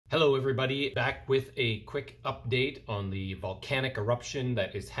Hello everybody, back with a quick update on the volcanic eruption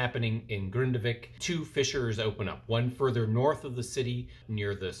that is happening in Grindavik. Two fissures open up, one further north of the city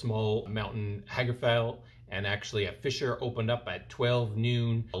near the small mountain Hagafell, and actually a fissure opened up at 12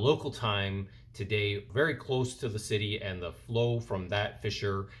 noon local time today, very close to the city, and the flow from that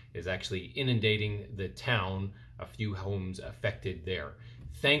fissure is actually inundating the town. A few homes affected there.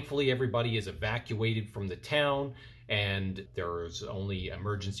 Thankfully, everybody is evacuated from the town, and there's only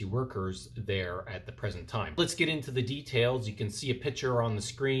emergency workers there at the present time. Let's get into the details. You can see a picture on the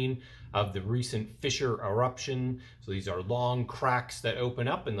screen of the recent fissure eruption. So these are long cracks that open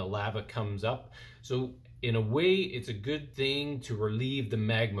up and the lava comes up. So in a way, it's a good thing to relieve the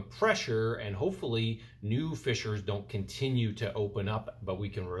magma pressure, and hopefully new fissures don't continue to open up, but we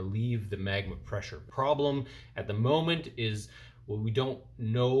can relieve the magma pressure. Problem at the moment is, well, we don't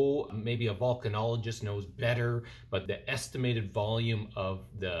know, maybe a volcanologist knows better, but the estimated volume of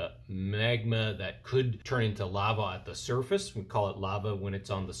the magma that could turn into lava at the surface, we call it lava when it's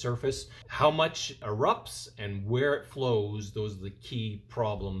on the surface, how much erupts and where it flows, those are the key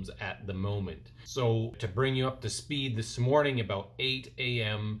problems at the moment. So to bring you up to speed, this morning about 8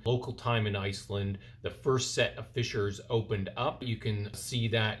 a.m. local time in Iceland, the first set of fissures opened up. You can see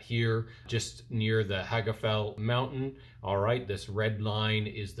that here just near the Hagafell mountain. All right, this red line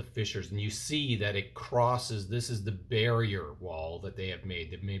is the fissures, and you see that it crosses. This is the barrier wall that they have made.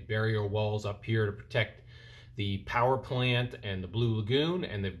 They've made barrier walls up here to protect the power plant and the Blue Lagoon,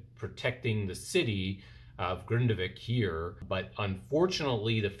 and they're protecting the city of Grindavik here. But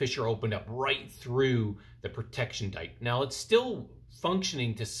unfortunately, the fissure opened up right through the protection dike. Now, it's still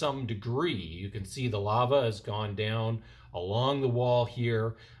functioning to some degree. You can see the lava has gone down along the wall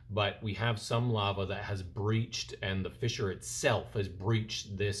here, but we have some lava that has breached, and the fissure itself has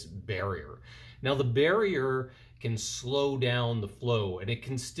breached this barrier. Now, the barrier can slow down the flow, and it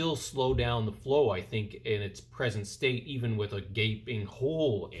can still slow down the flow, I think, in its present state, even with a gaping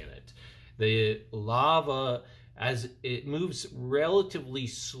hole in it. The lava, as it moves relatively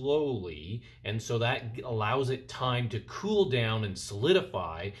slowly, and so that allows it time to cool down and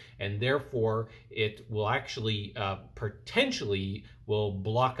solidify, and therefore it will actually potentially will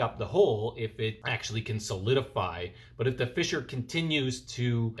block up the hole if it actually can solidify. But if the fissure continues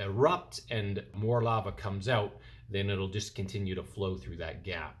to erupt and more lava comes out, then it'll just continue to flow through that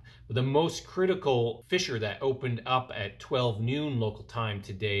gap. But the most critical fissure that opened up at 12 noon local time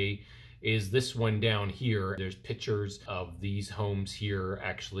today is this one down here. There's pictures of these homes here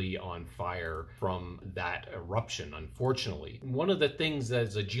actually on fire from that eruption, unfortunately. One of the things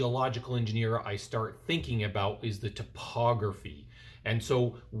as a geological engineer I start thinking about is the topography. And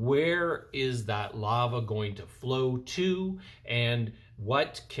so where is that lava going to flow to, and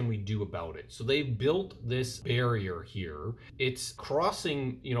what can we do about it? So they've built this barrier here. It's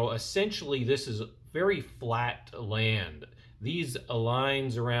crossing, essentially this is very flat land. These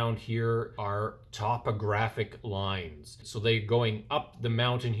lines around here are topographic lines. So they're going up the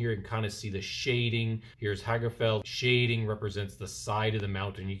mountain here. You can kind of see the shading. Here's Hagafell. Shading represents the side of the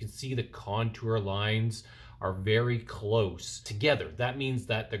mountain. You can see the contour lines are very close together. That means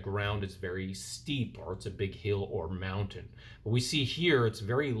that the ground is very steep, or it's a big hill or mountain. But we see here it's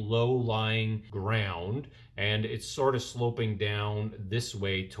very low-lying ground, and it's sort of sloping down this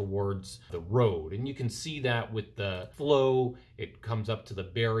way towards the road. And you can see that with the flow, it comes up to the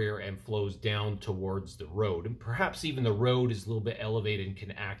barrier and flows down towards the road. And perhaps even the road is a little bit elevated and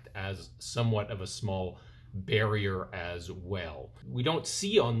can act as somewhat of a small barrier as well. We don't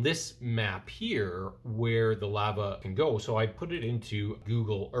see on this map here where the lava can go, so I put it into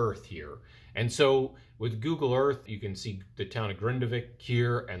Google Earth here. And so with Google Earth, you can see the town of Grindavik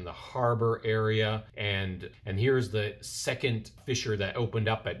here and the harbor area, and here's the second fissure that opened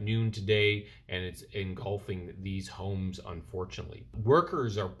up at noon today, and it's engulfing these homes, unfortunately.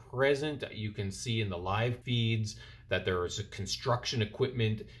 Workers are present. You can see in the live feeds that there is a construction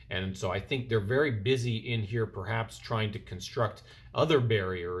equipment, and so I think they're very busy in here, perhaps trying to construct other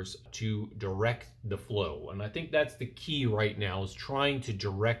barriers to direct the flow. And I think that's the key right now, is trying to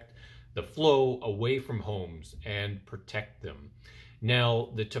direct the flow away from homes and protect them. Now,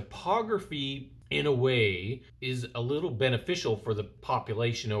 the topography, in a way, is a little beneficial for the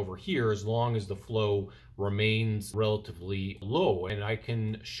population over here as long as the flow remains relatively low. And I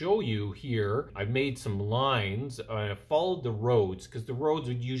can show you here, I've made some lines. I followed the roads because the roads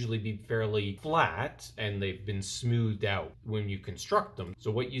would usually be fairly flat, and they've been smoothed out when you construct them. So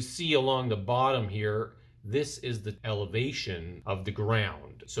what you see along the bottom here this is the elevation of the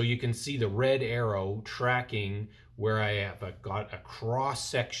ground. So you can see the red arrow tracking where I have got a cross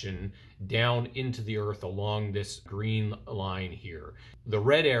section down into the earth along this green line here. The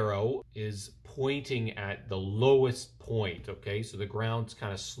red arrow is pointing at the lowest point, okay? So the ground's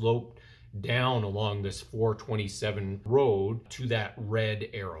kind of sloped down along this 427 road to that red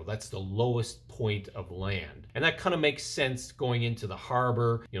arrow. That's the lowest point of land. And that kind of makes sense going into the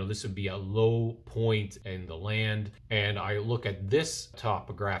harbor. You know, this would be a low point in the land. And I look at this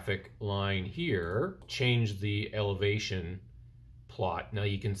topographic line here, change the elevation plot. Now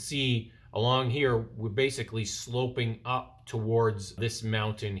you can see along here, we're basically sloping up towards this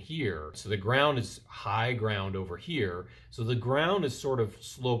mountain here. So the ground is high ground over here. So the ground is sort of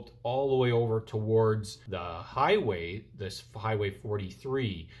sloped all the way over towards the highway, this Highway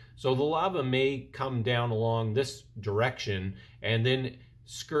 43. So the lava may come down along this direction and then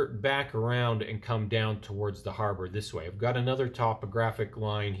skirt back around and come down towards the harbor this way. I've got another topographic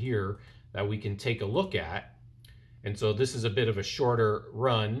line here that we can take a look at. And so this is a bit of a shorter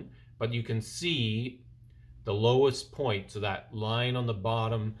run, but you can see the lowest point. So that line on the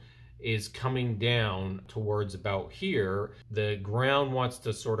bottom is coming down towards about here. The ground wants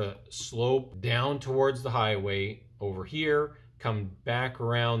to sort of slope down towards the highway over here, come back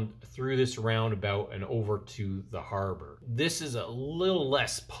around through this roundabout and over to the harbor. This is a little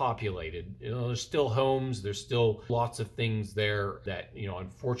less populated. You know, there's still homes, there's still lots of things there that, you know,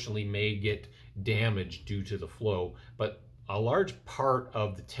 unfortunately may get damaged due to the flow, but a large part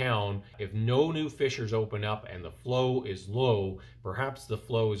of the town, if no new fissures open up and the flow is low, perhaps the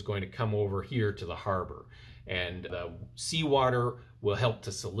flow is going to come over here to the harbor. And the seawater will help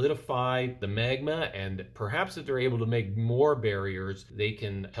to solidify the magma, and perhaps if they're able to make more barriers, they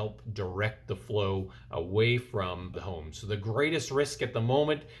can help direct the flow away from the home. So the greatest risk at the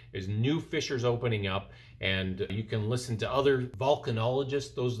moment is new fissures opening up, and you can listen to other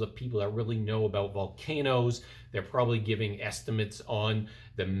volcanologists. Those are the people that really know about volcanoes. They're probably giving estimates on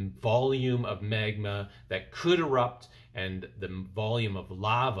the volume of magma that could erupt and the volume of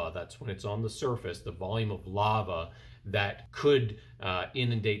lava, that's when it's on the surface, the volume of lava that could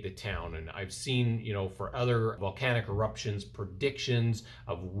inundate the town. And I've seen, you know, for other volcanic eruptions, predictions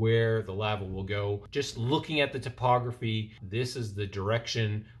of where the lava will go. Just looking at the topography, this is the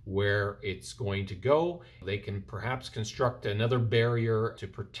direction where it's going to go. They can perhaps construct another barrier to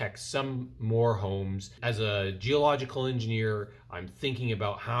protect some more homes. As a geological engineer, I'm thinking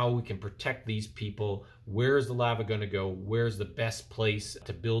about how we can protect these people. Where's the lava going to go? Where's the best place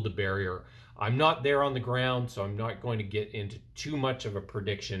to build a barrier? I'm not there on the ground, so I'm not going to get into too much of a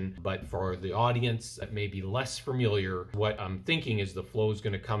prediction, but for the audience that may be less familiar, what I'm thinking is the flow is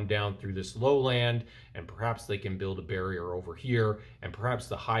going to come down through this lowland, and perhaps they can build a barrier over here, and perhaps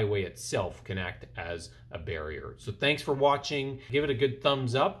the highway itself can act as a barrier. So thanks for watching. Give it a good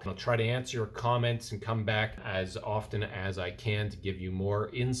thumbs up. I'll try to answer your comments and come back as often as I can to give you more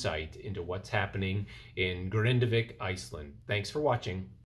insight into what's happening in Grindavik, Iceland. Thanks for watching.